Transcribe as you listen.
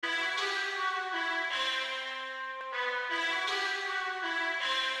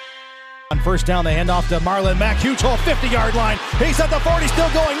On first down, they hand off to Marlon Mack. Huge hole, 50-yard line. He's at the 40,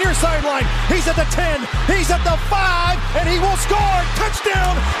 still going near sideline. He's at the 10. He's at the 5, and he will score.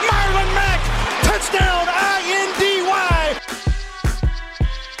 Touchdown, Marlon Mack. Touchdown, I-N-D-Y.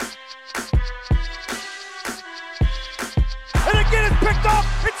 And again, it's picked off.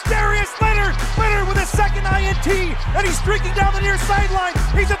 It's Darius Leonard. Leonard with a second INT, and he's streaking down the near sideline.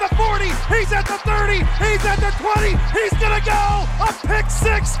 He's at the 40. He's at the 30. He's at the 20. He's going to go. A pick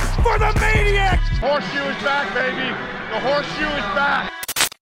six for the Maniac. Horseshoe is back, baby. The horseshoe is back.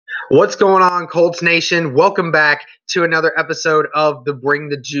 What's going on, Colts Nation? Welcome back to another episode of the Bring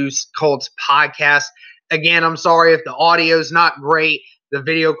the Juice Colts podcast. Again, I'm sorry if the audio's not great. The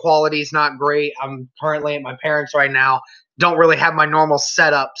video quality is not great. I'm currently at my parents' right now. Don't really have my normal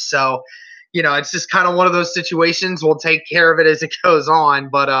setup. So, it's just kind of one of those situations. We'll take care of it as it goes on.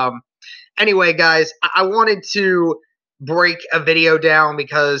 But anyway, guys, I wanted to break a video down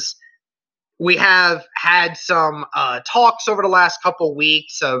because we have had some talks over the last couple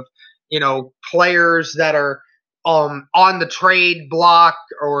weeks of, players that are on the trade block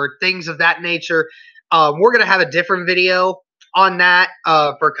or things of that nature. We're going to have a different video on that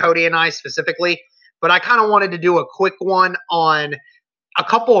for Cody and I specifically. But I kind of wanted to do a quick one on a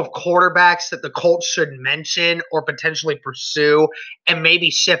couple of quarterbacks that the Colts should mention or potentially pursue and maybe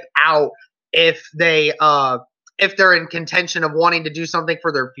ship out if they're in contention of wanting to do something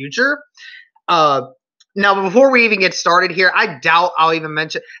for their future. Now, before we even get started here, I doubt I'll even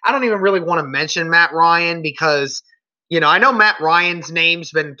mention – I don't even really want to mention Matt Ryan because, I know Matt Ryan's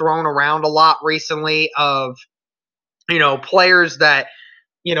name's been thrown around a lot recently of, players that,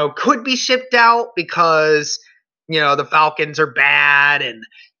 could be shipped out because, the Falcons are bad and,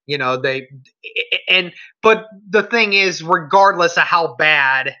 but the thing is, regardless of how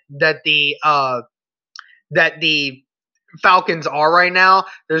bad that the Falcons are right now,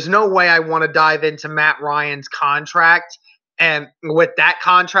 there's no way I want to dive into Matt Ryan's contract and with that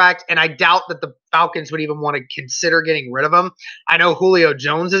contract, and I doubt that the Falcons would even want to consider getting rid of him. I know Julio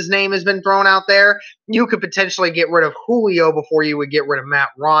Jones's name has been thrown out there. You could potentially get rid of Julio before you would get rid of Matt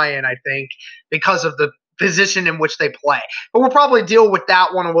Ryan, I think, because of the position in which they play. But we'll probably deal with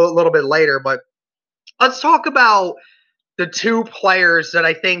that one a little bit later. But let's talk about the two players that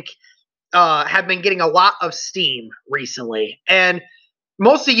I think have been getting a lot of steam recently. And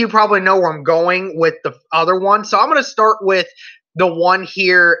most of you probably know where I'm going with the other one. So I'm going to start with the one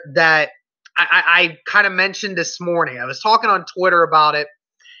here that I kind of mentioned this morning. I was talking on Twitter about it,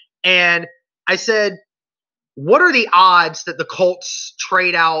 and I said, what are the odds that the Colts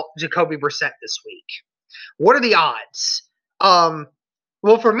trade out Jacoby Brissett this week? What are the odds?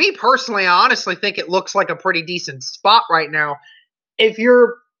 Well, for me personally, I honestly think it looks like a pretty decent spot right now. If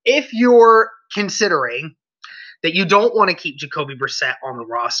you're considering that you don't want to keep Jacoby Brissett on the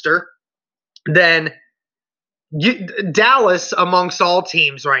roster, then Dallas, amongst all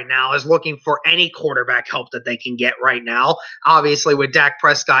teams right now, is looking for any quarterback help that they can get right now. Obviously, with Dak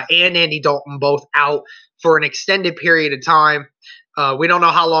Prescott and Andy Dalton both out for an extended period of time. We don't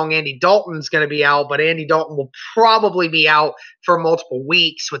know how long Andy Dalton's going to be out, but Andy Dalton will probably be out for multiple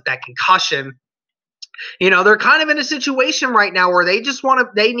weeks with that concussion. They're kind of in a situation right now where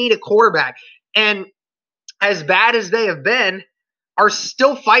they need a quarterback. And as bad as they have been, are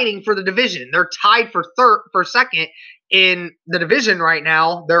still fighting for the division. They're tied for second in the division right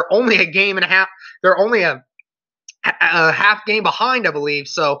now. They're only a game and a half. They're only a half game behind, I believe.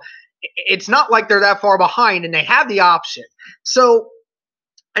 So it's not like they're that far behind, and they have the option. So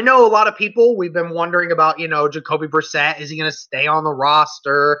I know a lot of people, we've been wondering about, Jacoby Brissett. Is he going to stay on the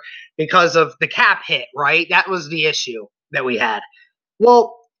roster because of the cap hit, right? That was the issue that we had.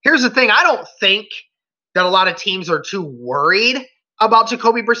 Well, here's the thing. I don't think that a lot of teams are too worried about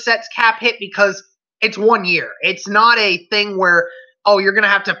Jacoby Brissett's cap hit because it's 1 year. It's not a thing where, you're going to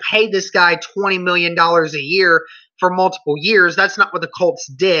have to pay this guy $20 million a year for multiple years. That's not what the Colts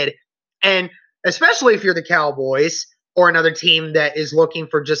did. And especially if you're the Cowboys or another team that is looking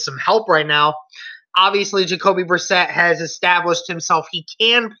for just some help right now, obviously Jacoby Brissett has established himself. He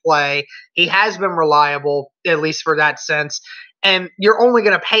can play. He has been reliable, at least for that sense. And you're only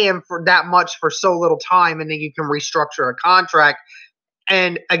going to pay him for that much for so little time, and then you can restructure a contract.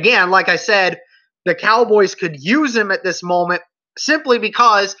 And again, like I said, the Cowboys could use him at this moment simply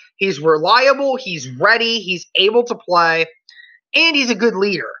because he's reliable, he's ready, he's able to play, and he's a good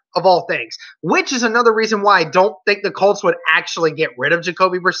leader of all things, which is another reason why I don't think the Colts would actually get rid of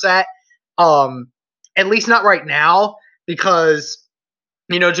Jacoby Brissett, at least not right now, because,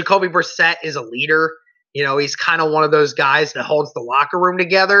 Jacoby Brissett is a leader. He's kind of one of those guys that holds the locker room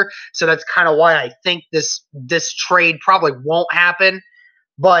together. So that's kind of why I think this trade probably won't happen.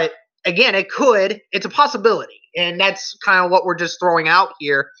 But again, it's a possibility. And that's kind of what we're just throwing out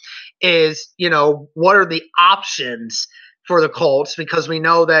here is, what are the options for the Colts? Because we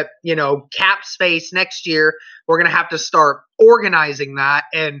know that, cap space next year, we're going to have to start organizing that.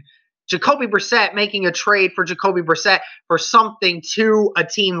 And Jacoby Brissett, making a trade for Jacoby Brissett for something to a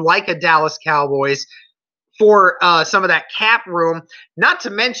team like a Dallas Cowboys for some of that cap room, not to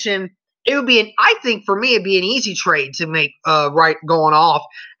mention it would be I think for me, it'd be an easy trade to make right going off.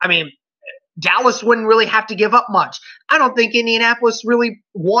 I mean, Dallas wouldn't really have to give up much. I don't think Indianapolis really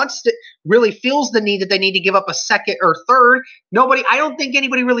feels the need that they need to give up a second or third. I don't think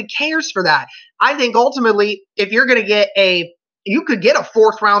anybody really cares for that. I think ultimately, if you're going to you could get a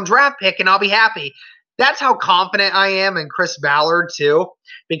 4th round draft pick and I'll be happy. That's how confident I am in Chris Ballard too,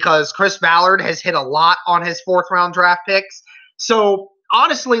 because Chris Ballard has hit a lot on his 4th round draft picks. So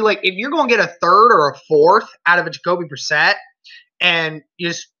honestly, if you're going to get a 3rd or a 4th out of a Jacoby Brissett and you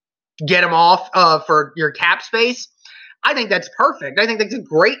just get him off for your cap space, I think that's perfect. I think that's a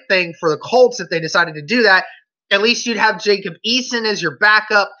great thing for the Colts if they decided to do that. At least you'd have Jacob Eason as your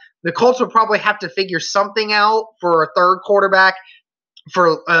backup. The Colts would probably have to figure something out for a 3rd quarterback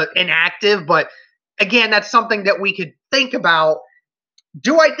for inactive. But again, that's something that we could think about.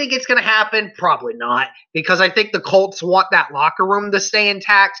 Do I think it's going to happen? Probably not, because I think the Colts want that locker room to stay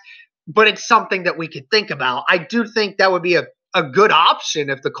intact. But it's something that we could think about. I do think that would be a good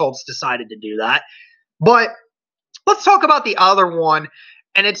option if the Colts decided to do that. But let's talk about the other one,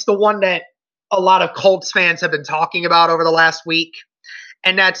 and it's the one that a lot of Colts fans have been talking about over the last week,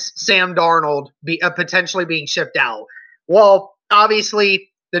 and that's Sam Darnold potentially being shipped out. Well, obviously,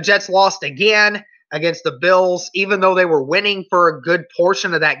 the Jets lost again against the Bills, even though they were winning for a good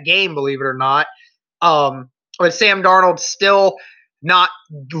portion of that game, believe it or not. But Sam Darnold's still not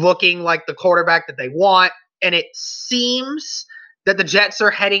looking like the quarterback that they want. And it seems that the Jets are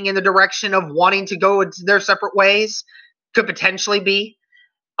heading in the direction of wanting to go their separate ways. Could potentially be.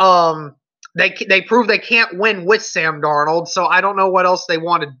 They prove they can't win with Sam Darnold, so I don't know what else they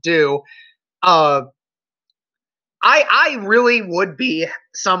want to do. I really would be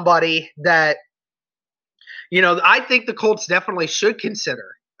somebody that, I think the Colts definitely should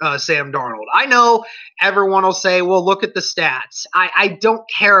consider Sam Darnold. I know everyone will say, well, look at the stats. I don't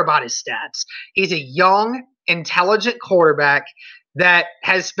care about his stats. He's a young, intelligent quarterback that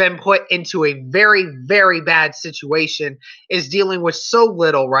has been put into a very, very bad situation, is dealing with so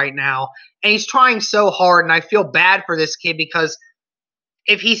little right now, and he's trying so hard, and I feel bad for this kid because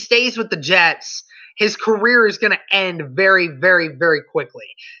if he stays with the Jets, his career is going to end very, very, very quickly.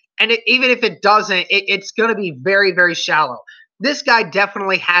 And even if it doesn't, it's going to be very, very shallow. This guy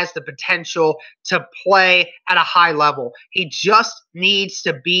definitely has the potential to play at a high level. He just needs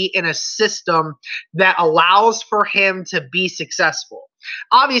to be in a system that allows for him to be successful.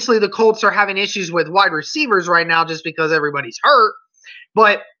 Obviously, the Colts are having issues with wide receivers right now just because everybody's hurt.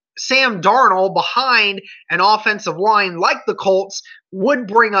 But Sam Darnold behind an offensive line like the Colts would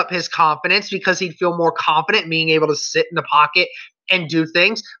bring up his confidence because he'd feel more confident being able to sit in the pocket and do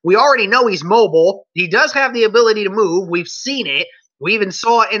things. We already know he's mobile. He does have the ability to move. We've seen it. We even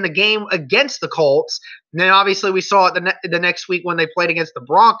saw it in the game against the Colts. And then obviously we saw it the next week when they played against the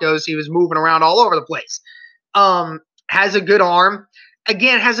Broncos. He was moving around all over the place. Has a good arm.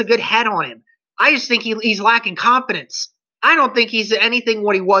 Again, has a good head on him. I just think he's lacking confidence. I don't think he's anything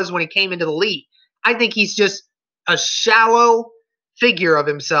what he was when he came into the league. I think he's just a shallow figure of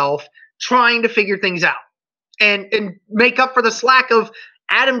himself trying to figure things out and make up for the slack of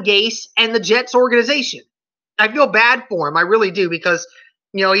Adam Gase and the Jets organization. I feel bad for him. I really do, because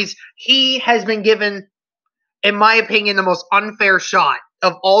he has been given, in my opinion, the most unfair shot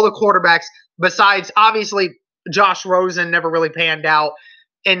of all the quarterbacks, besides obviously Josh Rosen never really panned out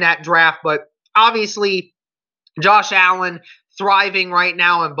in that draft, but obviously Josh Allen thriving right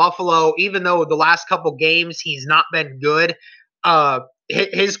now in Buffalo, even though the last couple games he's not been good.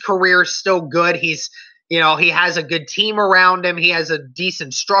 His career is still good. He has a good team around him. He has a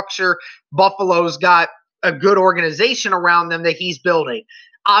decent structure. Buffalo's got a good organization around them that he's building.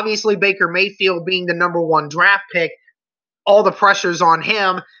 Obviously, Baker Mayfield being the number 1 draft pick, all the pressure's on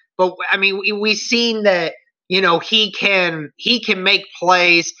him. But I mean, we've seen that, he can make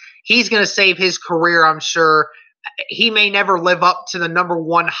plays. He's going to save his career, I'm sure. He may never live up to the number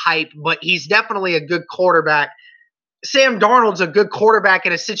 1 hype, but he's definitely a good quarterback. Sam Darnold's a good quarterback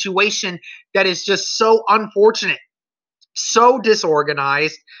in a situation that is just so unfortunate, so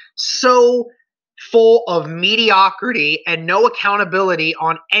disorganized, so full of mediocrity and no accountability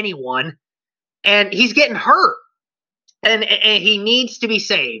on anyone. And he's getting hurt. And he needs to be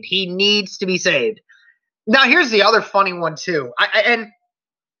saved. He needs to be saved. Now, here's the other funny one, too. And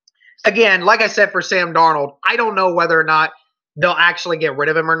again, like I said for Sam Darnold, I don't know whether or not they'll actually get rid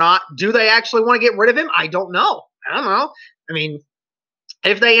of him or not. Do they actually want to get rid of him? I don't know. I don't know. I mean,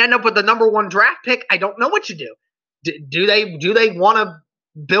 if they end up with the number 1 draft pick, I don't know what you do. Do they want to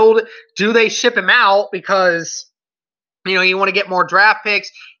build? Do they ship him out because you want to get more draft picks?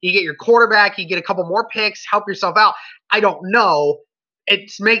 You get your quarterback, you get a couple more picks, help yourself out. I don't know.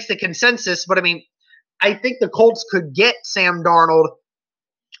 It makes the consensus, but I mean, I think the Colts could get Sam Darnold.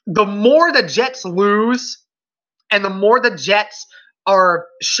 The more the Jets lose, and the more the Jets are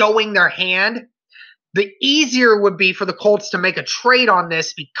showing their hand, the easier it would be for the Colts to make a trade on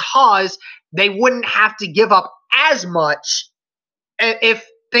this because they wouldn't have to give up as much if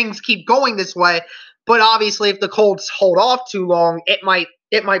things keep going this way. But obviously, if the Colts hold off too long, it might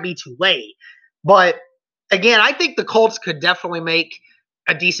be too late. But again, I think the Colts could definitely make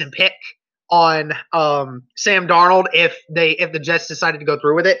a decent pick on Sam Darnold if the Jets decided to go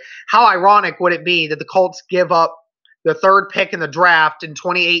through with it. How ironic would it be that the Colts give up the 3rd pick in the draft in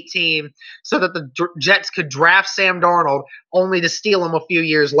 2018 so that the Jets could draft Sam Darnold only to steal him a few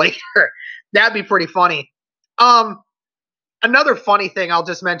years later? That'd be pretty funny. Another funny thing I'll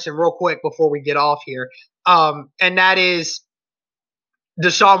just mention real quick before we get off here, and that is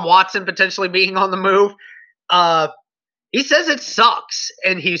Deshaun Watson potentially being on the move. He says it sucks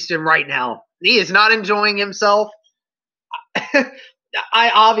in Houston right now. He is not enjoying himself. I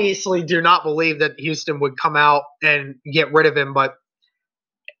obviously do not believe that Houston would come out and get rid of him, but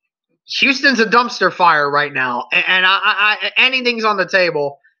Houston's a dumpster fire right now, and anything's on the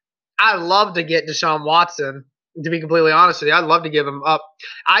table. I'd love to get Deshaun Watson. To be completely honest with you, I'd love to give him up.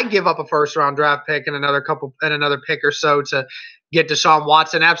 I'd give up a 1st-round draft pick and another pick or so to get Deshaun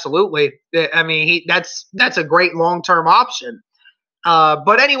Watson. Absolutely. I mean, that's a great long-term option.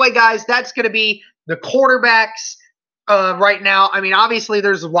 But anyway, guys, that's going to be the quarterbacks right now. I mean, obviously,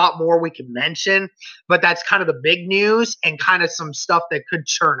 there's a lot more we can mention, but that's kind of the big news and kind of some stuff that could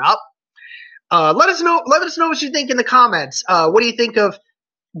churn up. Let us know what you think in the comments. What do you think of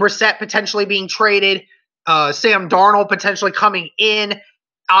Brissett potentially being traded? Sam Darnold potentially coming in.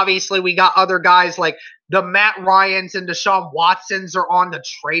 Obviously, we got other guys like the Matt Ryans and Deshaun Watsons are on the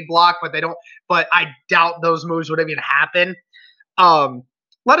trade block, but I doubt those moves would even happen.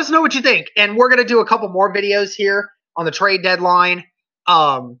 Let us know what you think. And we're going to do a couple more videos here on the trade deadline.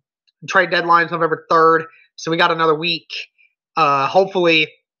 Trade deadline is November 3rd, so we got another week. Hopefully,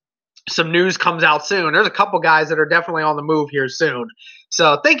 some news comes out soon. There's a couple guys that are definitely on the move here soon.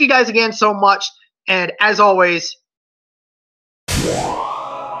 So thank you guys again so much. And as always,